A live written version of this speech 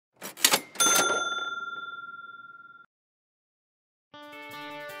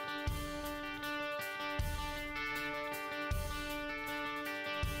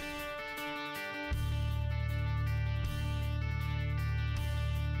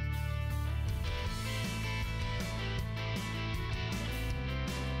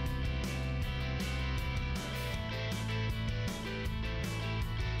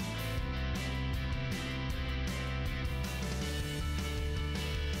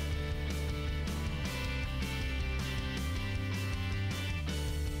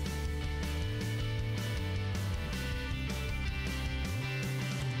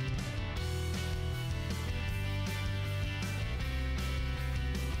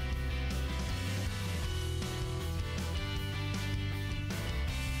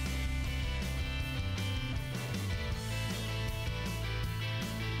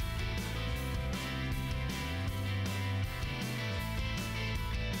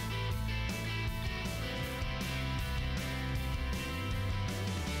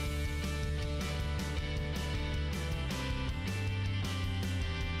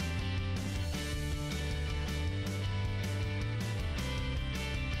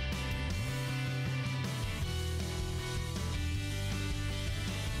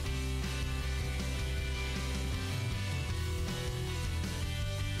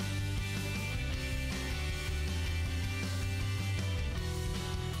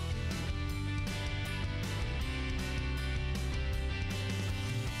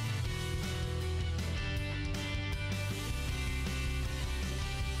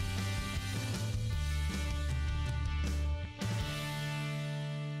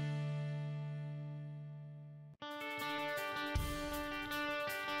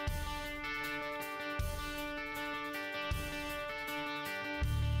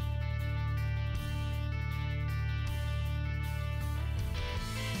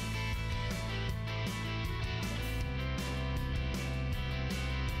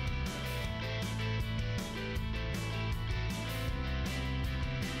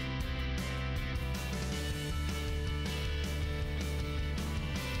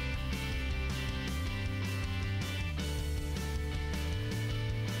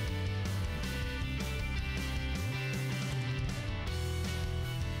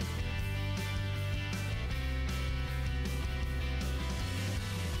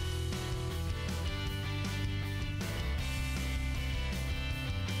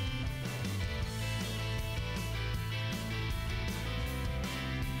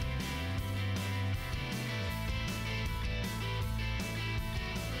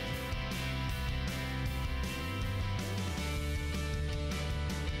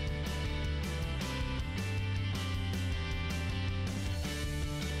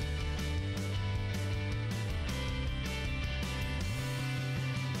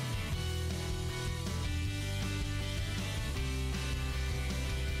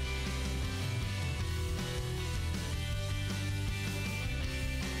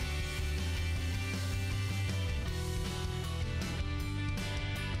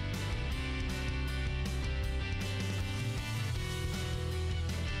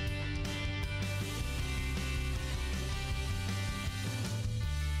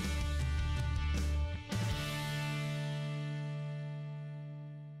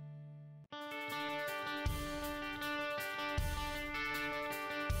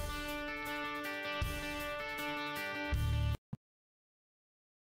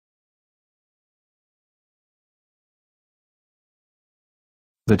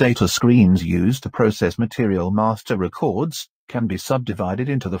The data screens used to process material master records can be subdivided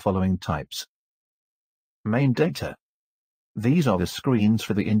into the following types. Main data. These are the screens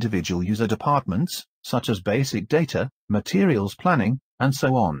for the individual user departments, such as basic data, materials planning, and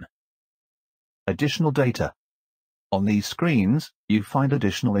so on. Additional data. On these screens, you find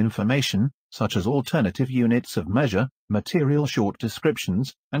additional information, such as alternative units of measure, material short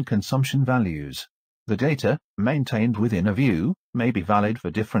descriptions, and consumption values. The data, maintained within a view, may be valid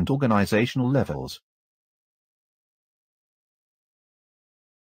for different organizational levels.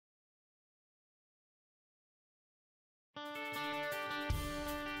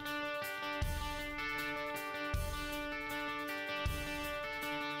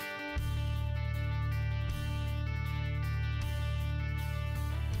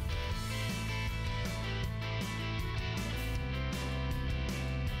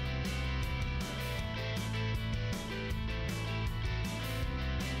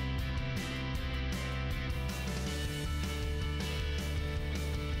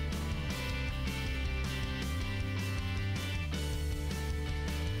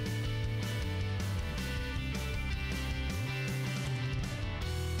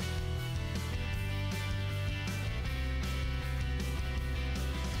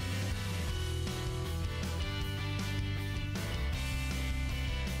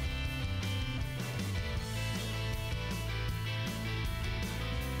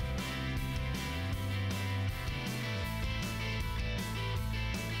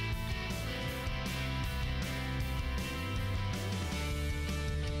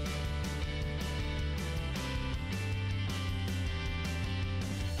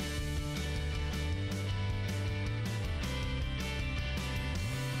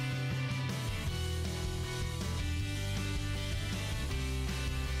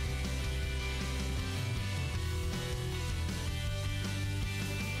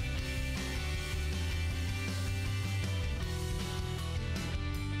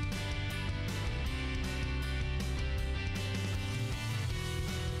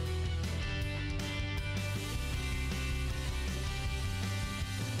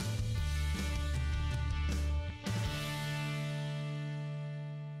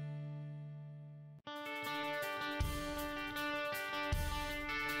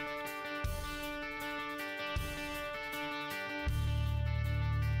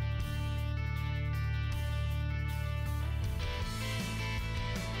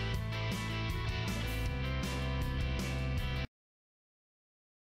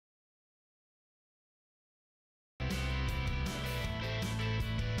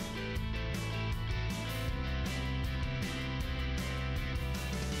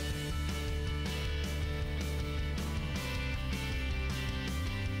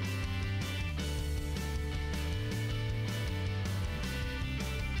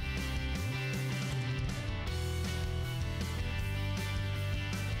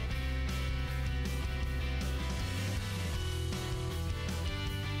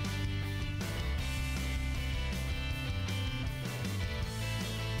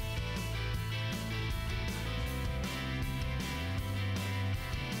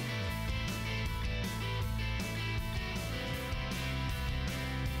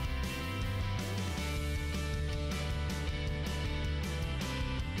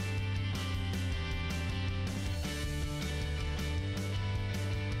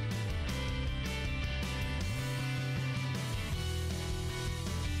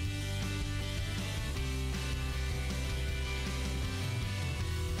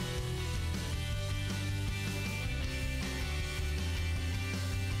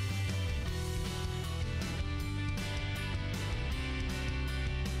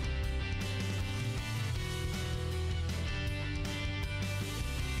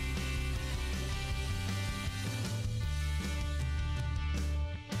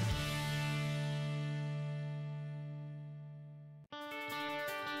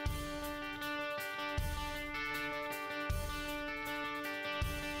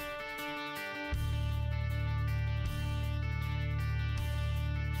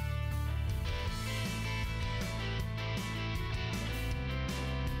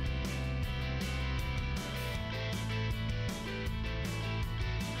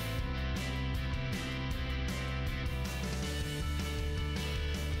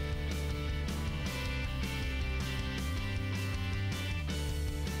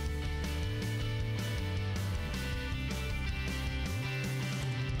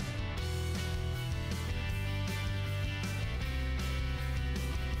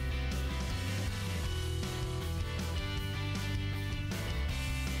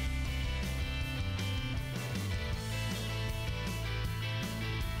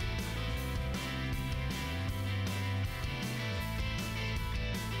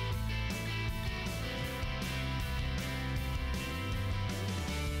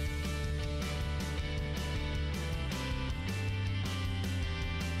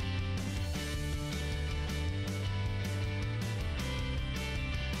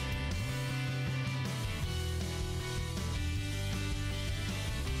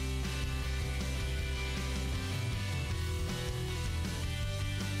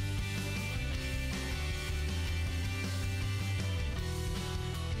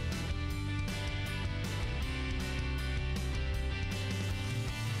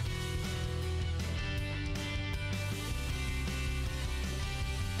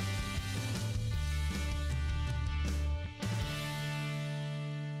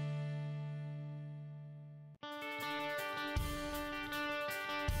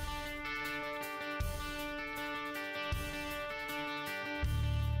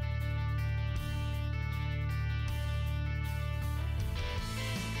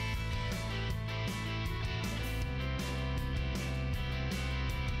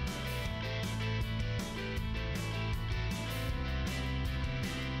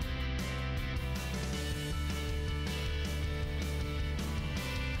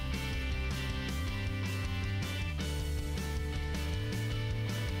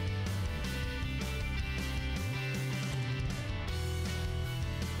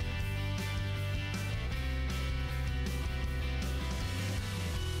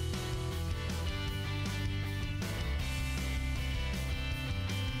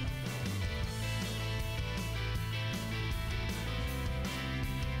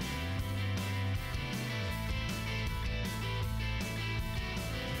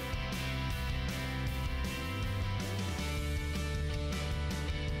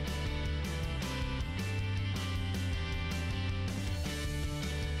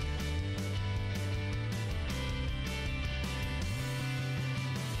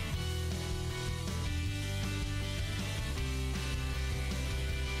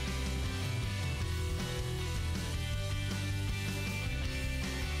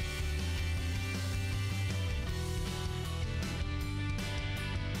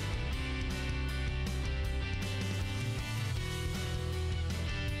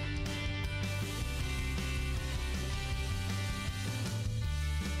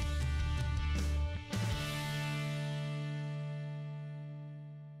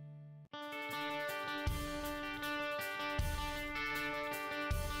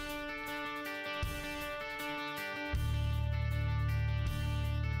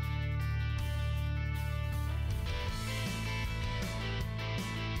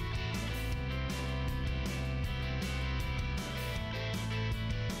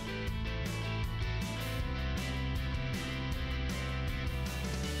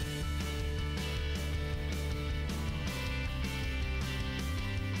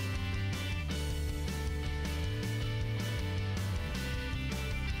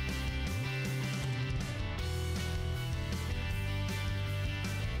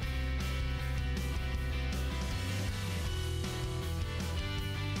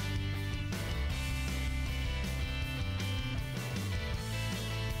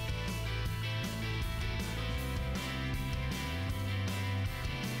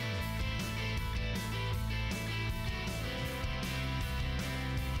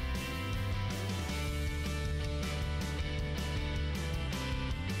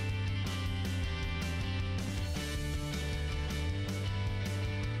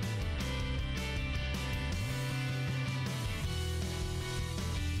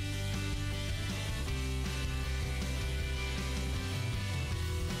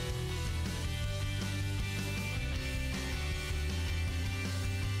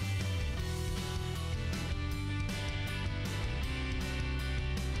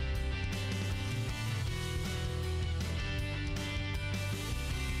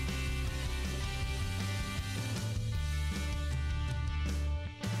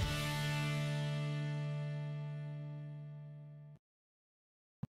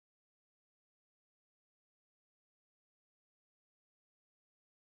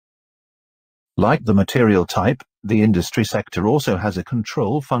 Like the material type, the industry sector also has a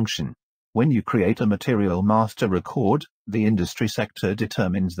control function. When you create a material master record, the industry sector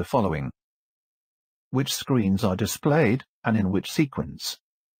determines the following: which screens are displayed, and in which sequence.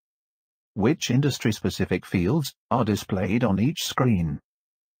 Which industry-specific fields are displayed on each screen.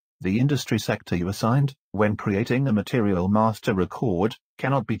 The industry sector you assigned, when creating a material master record,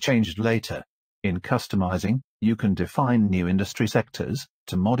 cannot be changed later. In customizing, you can define new industry sectors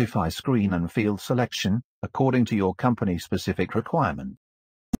to modify screen and field selection according to your company-specific requirement.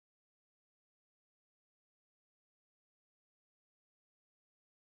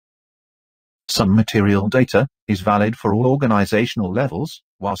 Some material data is valid for all organizational levels,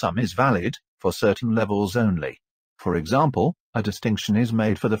 while some is valid for certain levels only. For example, a distinction is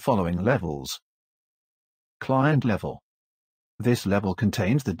made for the following levels. Client level. This level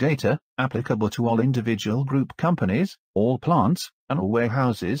contains the data applicable to all individual group companies, all plants, and all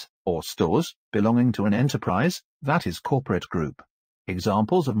warehouses or stores belonging to an enterprise, that is corporate group.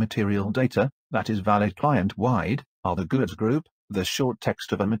 Examples of material data that is valid client-wide are the goods group, the short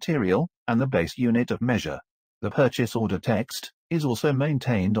text of a material, and the base unit of measure. The purchase order text is also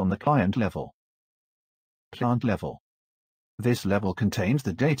maintained on the client level. Plant level. This level contains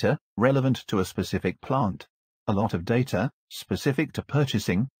the data relevant to a specific plant. A lot of data specific to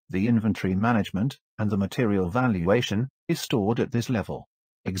purchasing, the inventory management, and the material valuation is stored at this level.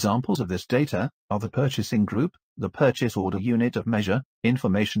 Examples of this data are the purchasing group, the purchase order unit of measure,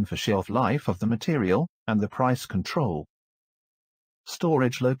 information for shelf life of the material, and the price control.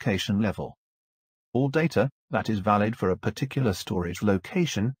 Storage location level. All data that is valid for a particular storage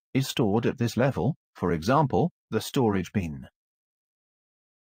location is stored at this level, for example, the storage bin.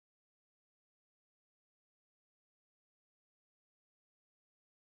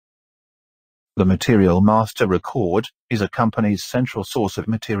 The material master record is a company's central source of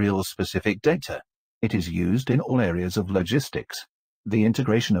material-specific data. It is used in all areas of logistics. The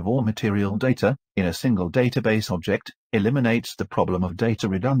integration of all material data in a single database object eliminates the problem of data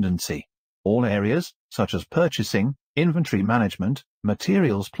redundancy. All areas, such as purchasing, inventory management,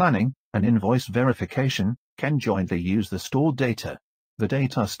 materials planning, and invoice verification, can jointly use the stored data. The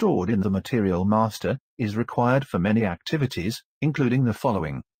data stored in the material master is required for many activities, including the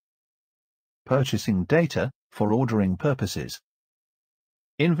following: purchasing data for ordering purposes,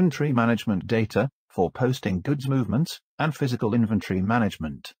 inventory management data for posting goods movements and physical inventory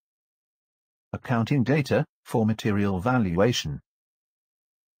management, accounting data for material valuation,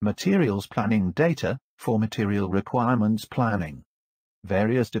 materials planning data for material requirements planning.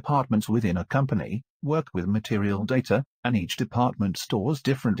 Various departments within a company work with material data, and each department stores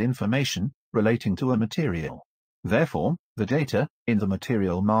different information relating to a material. Therefore, the data in the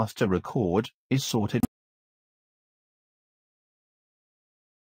material master record is sorted.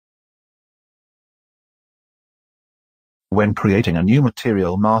 When creating a new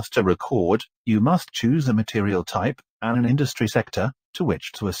material master record, you must choose a material type and an industry sector to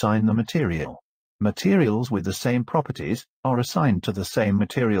which to assign the material. Materials with the same properties are assigned to the same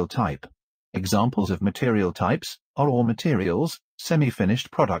material type. Examples of material types are all materials,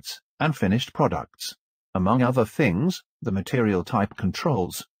 semi-finished products, and finished products. Among other things, the material type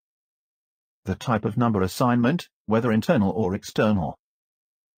controls the type of number assignment, whether internal or external,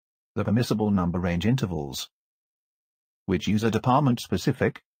 the permissible number range intervals, which user department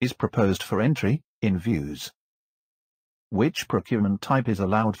specific is proposed for entry in views, which procurement type is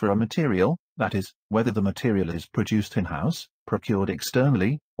allowed for a material, that is, whether the material is produced in-house, procured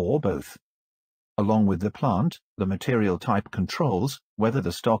externally, or both. Along with the plant, the material type controls whether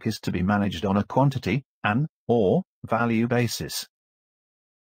the stock is to be managed on a quantity and/or value basis.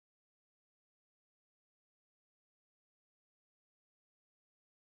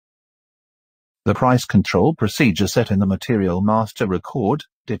 The price control procedure set in the material master record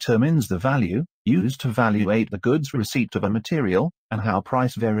determines the value used to valuate the goods receipt of a material, and how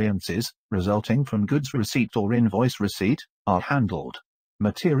price variances resulting from goods receipt or invoice receipt are handled.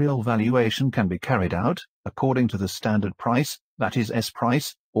 Material valuation can be carried out according to the standard price, that is S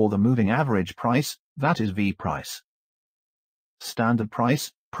price, or the moving average price, that is V price. Standard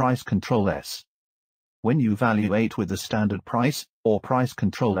price, price control S. When you valuate with the standard price, or price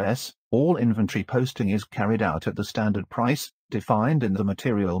control S, all inventory posting is carried out at the standard price, defined in the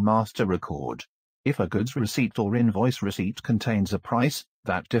material master record. If a goods receipt or invoice receipt contains a price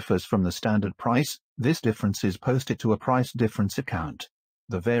that differs from the standard price, this difference is posted to a price difference account.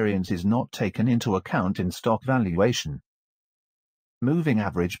 The variance is not taken into account in stock valuation. Moving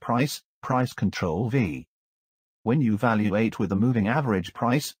average price, price control V. When you valuate with the moving average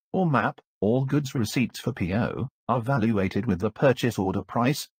price, or MAP, All goods receipts for PO are valuated with the purchase order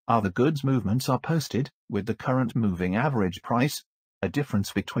price. Other goods movements are posted with the current moving average price. A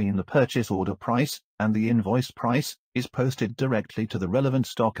difference between the purchase order price and the invoice price is posted directly to the relevant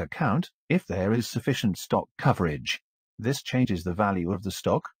stock account if there is sufficient stock coverage. This changes the value of the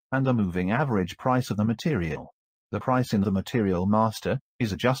stock and the moving average price of the material. The price in the material master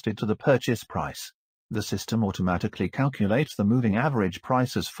is adjusted to the purchase price. The system automatically calculates the moving average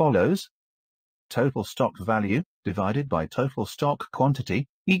price as follows: total stock value divided by total stock quantity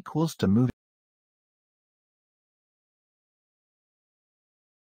equals to moving.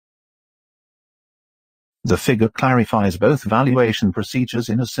 The figure clarifies both valuation procedures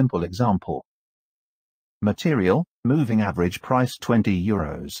in a simple example. Material, moving average price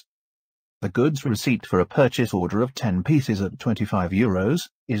 €20. The goods receipt for a purchase order of 10 pieces at €25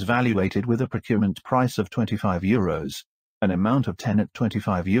 is valuated with a procurement price of €25. An amount of 10 at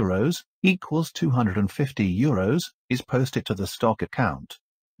 €25 equals €250 is posted to the stock account.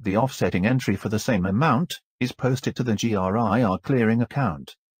 The offsetting entry for the same amount is posted to the GRIR clearing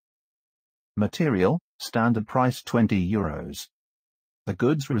account. Material, standard price €20. The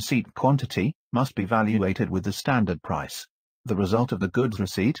goods receipt quantity must be valuated with the standard price. The result of the goods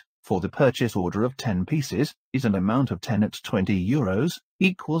receipt for the purchase order of 10 pieces is an amount of 10 at €20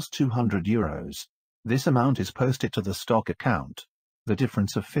 equals €200. This amount is posted to the stock account. The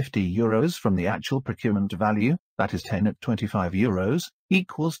difference of €50 from the actual procurement value, that is 10 at €25,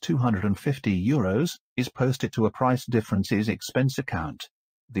 equals €250, is posted to a price differences expense account.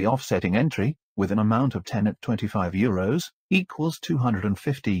 The offsetting entry, with an amount of 10 at €25 equals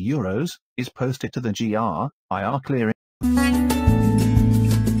 €250, is posted to the GRIR clearing.